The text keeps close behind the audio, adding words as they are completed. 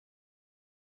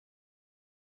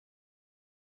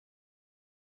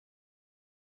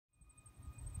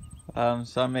So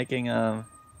I'm making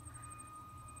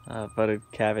buttered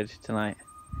cabbage tonight.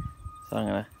 So I'm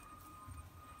gonna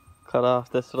cut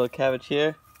off this little cabbage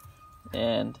here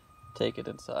and take it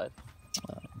inside.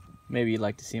 Maybe you'd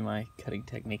like to see my cutting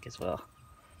technique as well.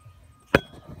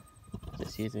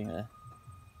 Just using a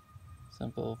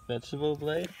simple vegetable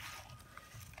blade.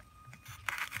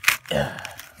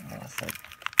 It's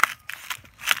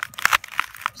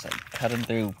like cutting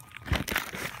through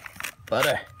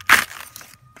butter.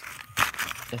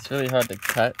 It's really hard to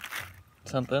cut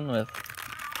something with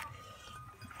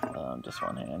just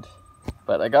one hand,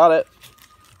 but I got it.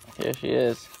 Here she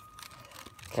is,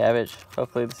 cabbage.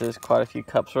 Hopefully this is quite a few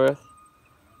cups worth.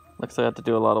 Looks like I have to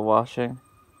do a lot of washing,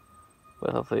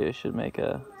 but hopefully it should make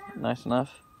a nice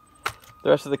enough. The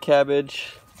rest of the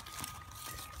cabbage,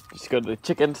 just go to the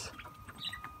chickens,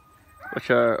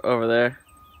 which are over there.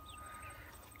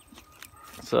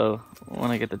 So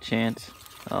when I get the chance,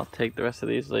 I'll take the rest of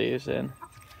these leaves and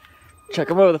chuck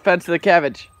them over the fence to the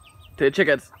cabbage, to the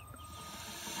chickens.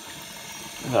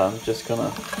 I'm just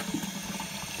gonna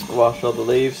wash all the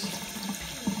leaves,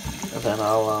 and then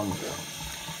I'll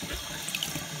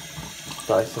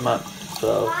dice them up.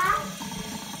 So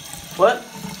what?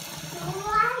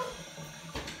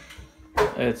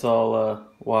 It's all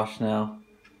washed now,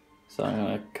 so I'm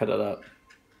gonna cut it up.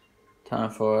 Time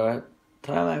for a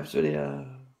time-lapse video.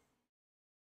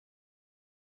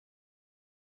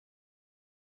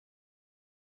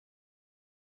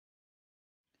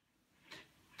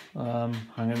 I'm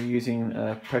going to be using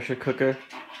a pressure cooker,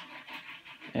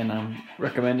 and I'm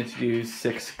recommended to use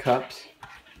 6 cups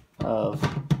of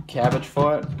cabbage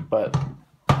for it, but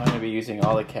I'm going to be using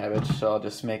all the cabbage, so I'll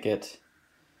just make it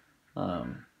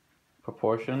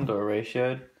proportioned or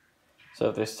ratioed. So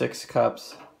if there's 6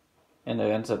 cups and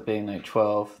there ends up being like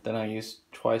 12, then I use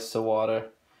twice the water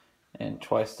and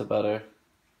twice the butter,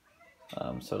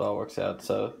 so it all works out.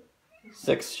 So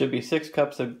should be 6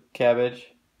 cups of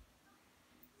cabbage,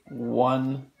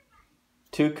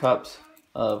 2 cups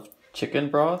of chicken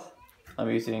broth. I'm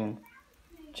using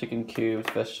chicken cubes,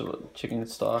 chicken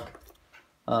stock,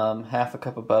 half a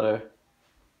cup of butter,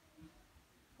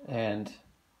 and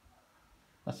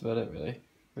that's about it.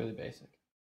 Really basic.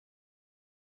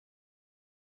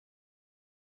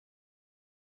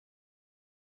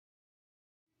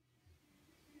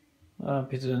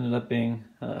 Pizza ended up being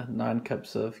 9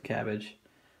 cups of cabbage.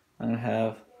 I'm gonna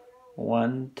have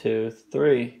 1, 2,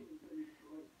 3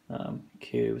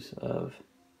 cubes of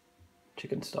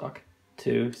chicken stock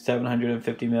to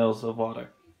 750 mils of water.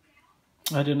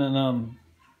 I didn't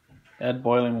add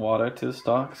boiling water to the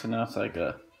stock, so now it's like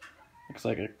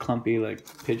a clumpy like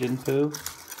pigeon poo.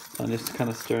 So I'm just kind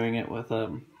of stirring it with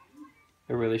a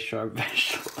really sharp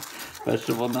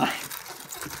vegetable knife.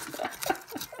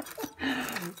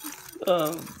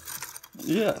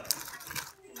 Yeah.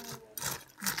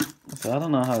 So I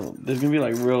don't know how, there's gonna be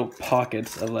like real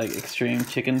pockets of like extreme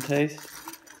chicken taste,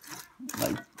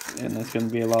 and there's gonna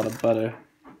be a lot of butter.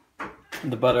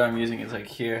 The butter I'm using is like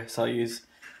here, so I'll use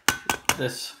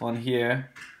this one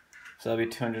here, so that'll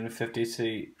be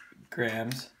 250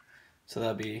 grams, so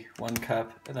that'll be 1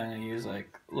 cup, and then I'm gonna use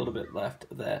like a little bit left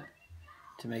of that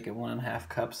to make it 1.5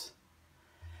 cups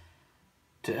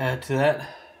to add to that.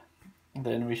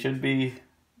 Then we should be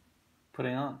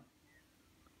putting on.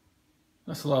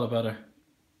 That's a lot of butter.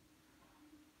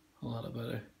 A lot of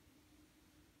butter.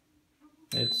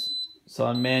 It's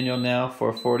on manual now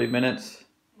for 40 minutes.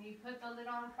 You put the lid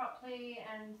on properly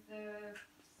and the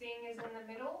thing is in the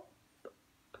middle.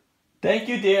 Thank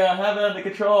you, dear. I have it under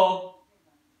control.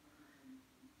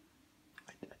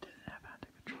 I didn't have it under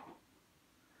control.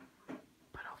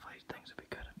 But hopefully things will be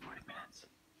good in 40 minutes.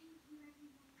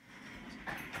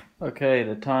 Okay,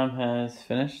 the time has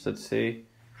finished. Let's see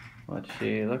what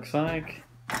she looks like.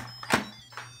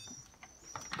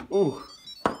 Ooh,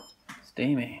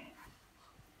 steamy.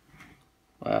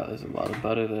 Wow, there's a lot of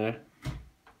butter there.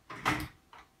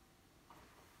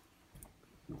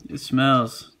 It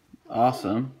smells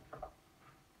awesome.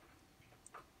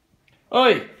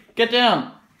 Oi, get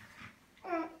down.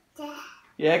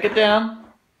 Yeah, get down.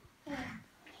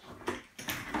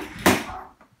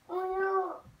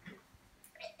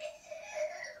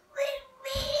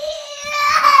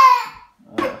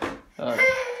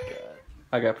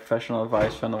 I got professional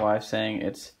advice from the wife saying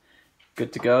it's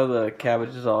good to go. The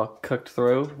cabbage is all cooked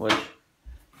through, which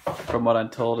from what I'm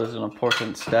told is an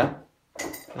important step.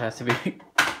 It has to be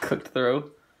cooked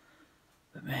through.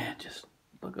 But man, just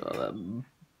look at all that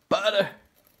butter.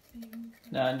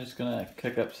 Now I'm just gonna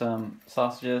cook up some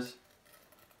sausages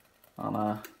on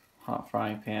a hot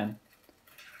frying pan.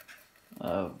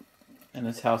 In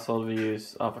this household we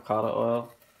use avocado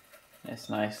oil. It's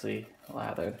nicely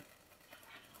lathered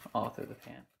all through the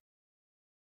pan.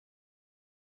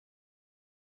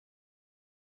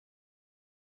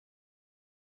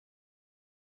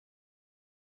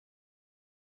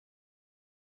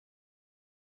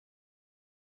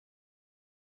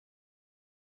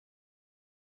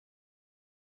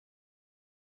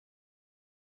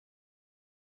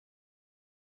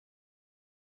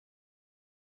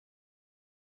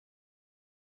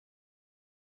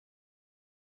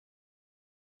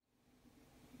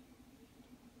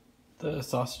 The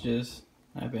sausages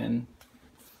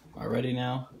are ready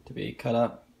now to be cut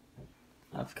up.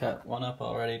 I've cut one up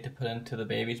already to put into the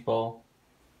baby's bowl.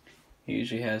 He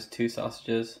usually has 2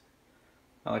 sausages.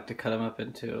 I like to cut them up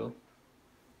into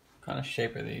kind of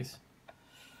shape of these.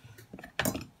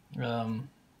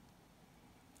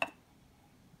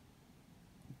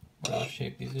 What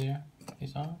shape these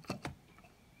are?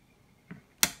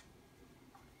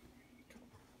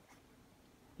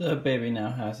 The baby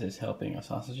now has his helping of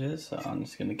sausages, so I'm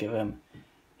just gonna give him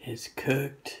his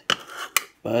cooked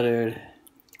buttered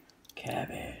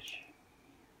cabbage.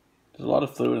 There's a lot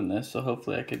of fluid in this, so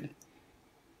hopefully I could.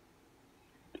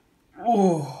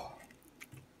 Oh!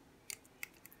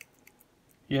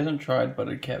 He hasn't tried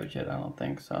buttered cabbage yet, I don't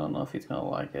think, so I don't know if he's gonna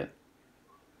like it.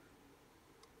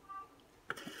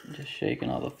 I'm just shaking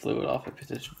all the fluid off it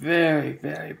because it's very,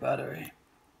 very buttery.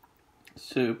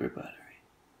 Super buttery.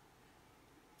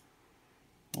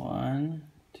 1,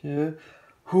 2.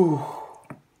 Whew.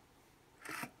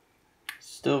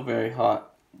 Still very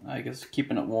hot. I guess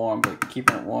keeping it warm, but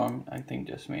keeping it warm I think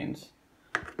just means.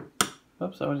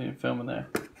 Oops, I wasn't even filming there.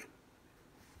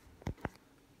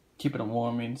 Keeping it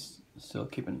warm means still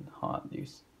keeping it hot. You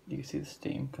can see the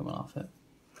steam coming off it.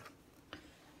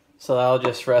 So I'll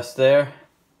just rest there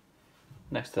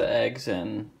next to the eggs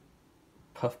and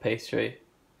puff pastry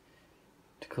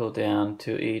to cool down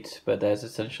to eat, but that's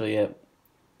essentially it.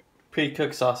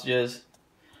 Pre-cooked sausages,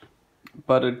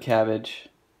 buttered cabbage.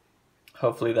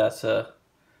 Hopefully that's a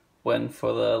win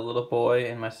for the little boy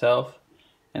and myself.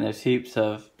 And there's heaps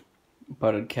of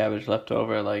buttered cabbage left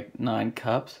over, like 9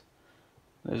 cups.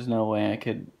 There's no way I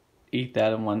could eat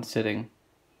that in one sitting,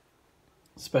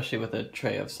 especially with a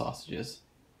tray of sausages.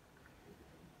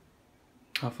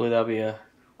 Hopefully that'll be a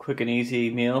quick and easy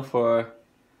meal for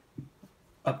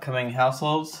upcoming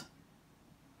households.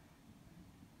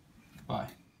 Bye.